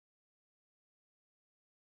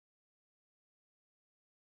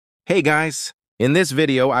Hey guys! In this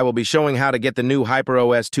video, I will be showing how to get the new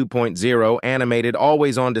HyperOS 2.0 animated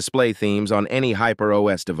always-on display themes on any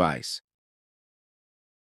HyperOS device.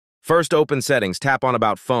 First, open Settings, tap on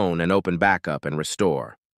About Phone and open Backup and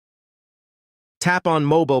Restore. Tap on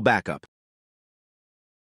Mobile Backup.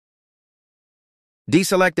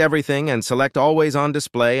 Deselect everything and select Always on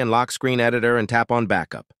Display and Lock Screen Editor and tap on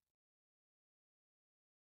Backup.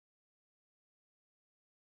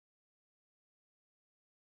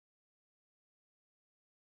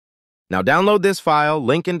 Now download this file,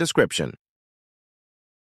 link in description.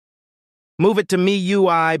 Move it to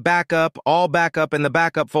Miui, Backup, All Backup in the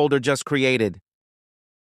Backup folder just created.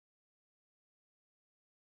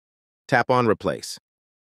 Tap on Replace.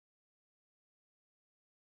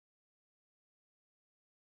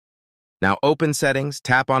 Now open Settings,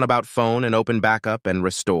 tap on About Phone and open Backup and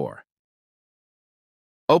Restore.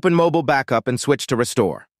 Open Mobile Backup and switch to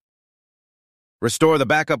Restore. Restore the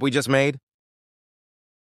backup we just made.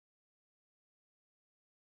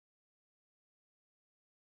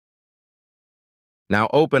 Now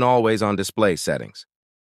open Always on Display settings.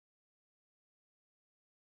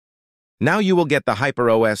 Now you will get the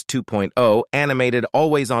HyperOS 2.0 animated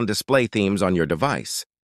always on display themes on your device.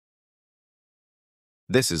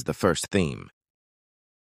 This is the first theme.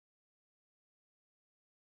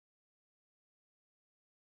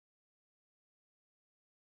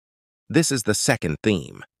 This is the second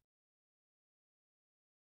theme.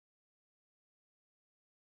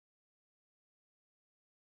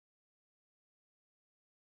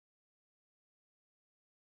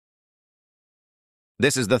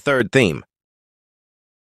 This is the third theme.